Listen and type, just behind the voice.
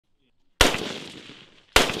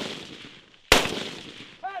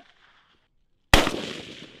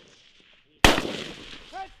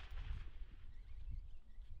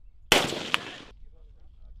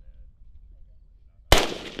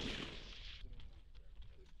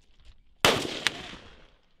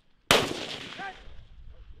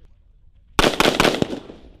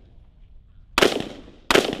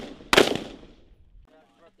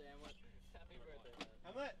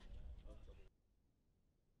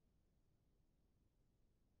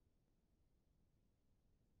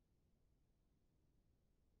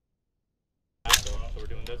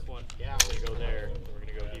this one. Yeah. We're gonna go there.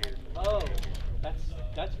 We're gonna go here. Oh,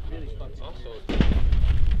 that's really fucking Also.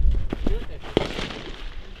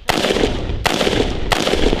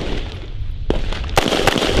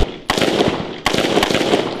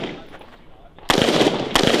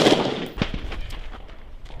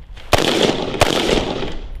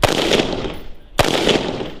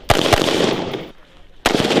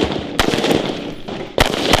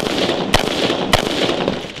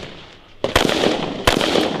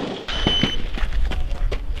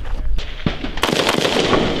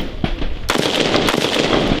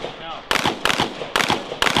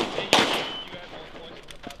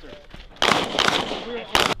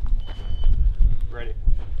 Ready.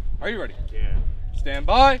 Are you ready? Yeah. Stand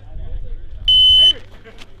by.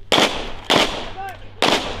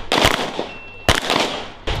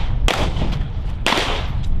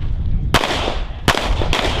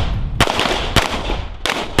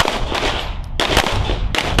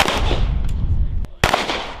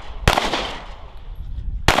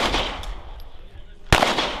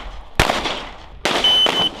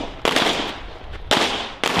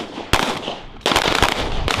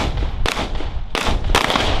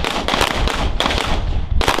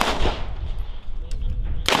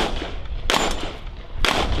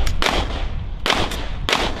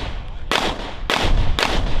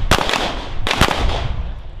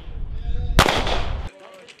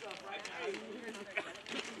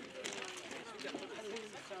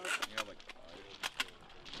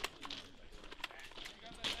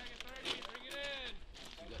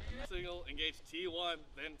 Signal, engage T1,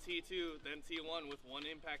 then T2, then T1 with 1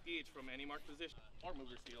 impact each from any marked position. Arm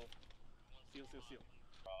mover seal. Seal, seal, seal.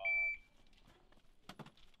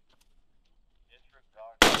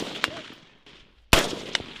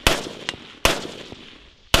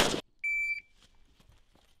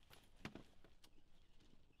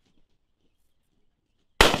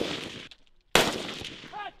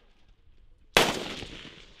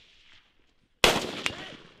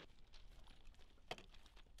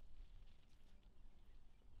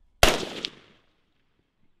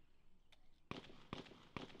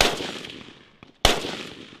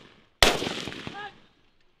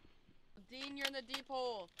 Dean, you're in the deep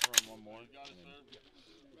hole. Run one more. You got it, sir.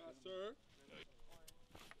 Yes, sir.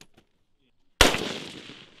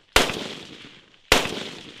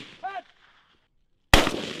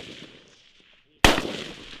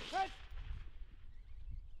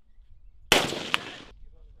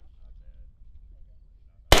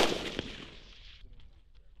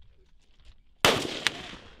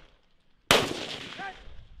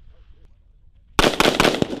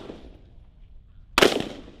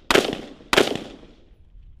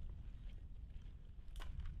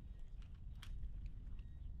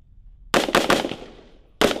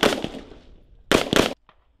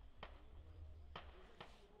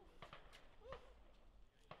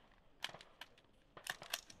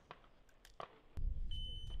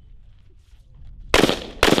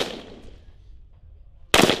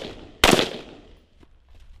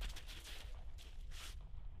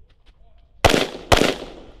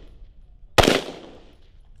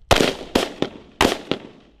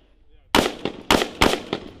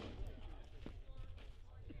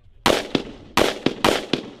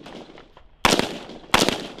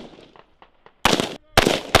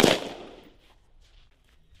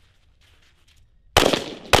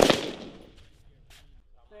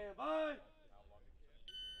 Stand by.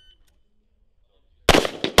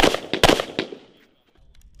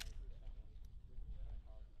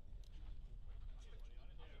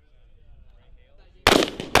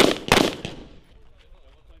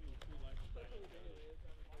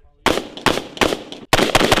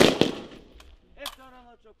 If don't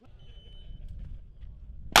unload your quick.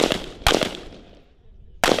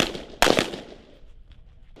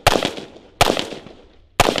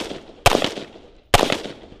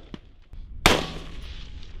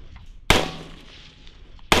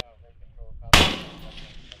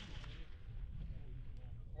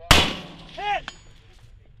 Hit!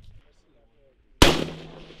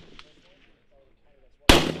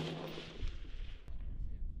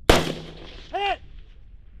 Hit!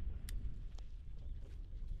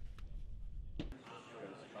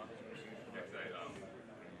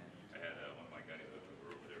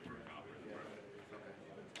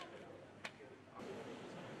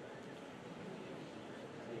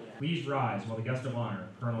 Please rise while the guest of honor,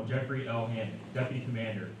 Colonel Jeffrey L. Hansen, Deputy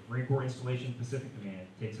Commander, Marine Corps Installation Pacific Command,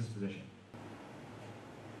 takes his position.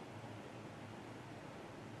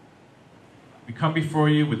 We come before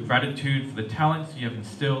you with gratitude for the talents you have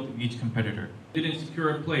instilled in each competitor. Didn't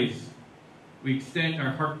secure a place. We extend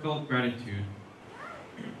our heartfelt gratitude.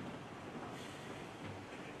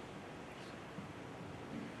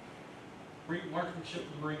 great marksmanship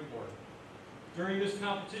of the Marine Corps. During this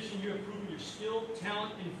competition, you have proven your skill,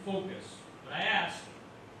 talent, and focus. But I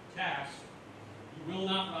task, you will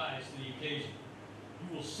not rise to the occasion.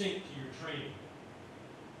 You will sink to your training.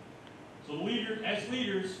 So as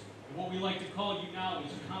leaders, and what we like to call you now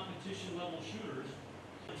is competition level shooters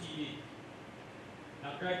on TV.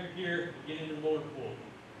 Now grab your gear and get into the motor pool.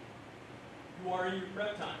 You are in your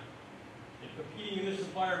prep time. And competing in this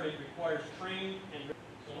environment requires training and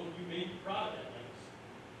some of you may be proud of that legacy.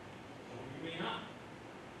 Some of you may not.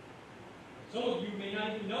 Some of you may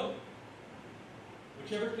not even know.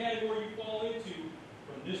 Whichever category you fall into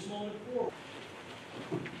from this moment forward.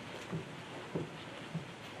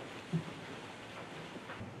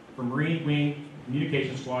 For Marine Wing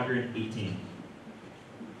Communication Squadron 18.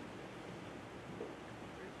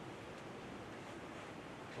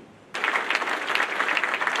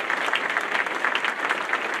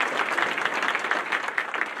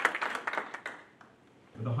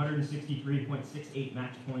 With 163.68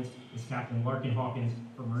 match points is Captain Larkin Hawkins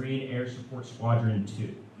for Marine Air Support Squadron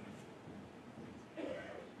 2.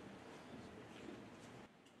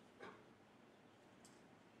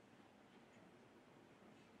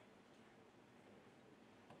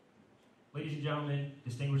 Ladies and gentlemen,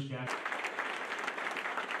 distinguished guests.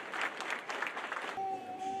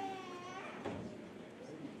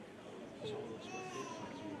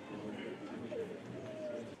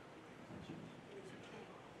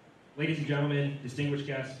 Ladies and gentlemen, distinguished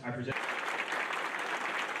guests, I present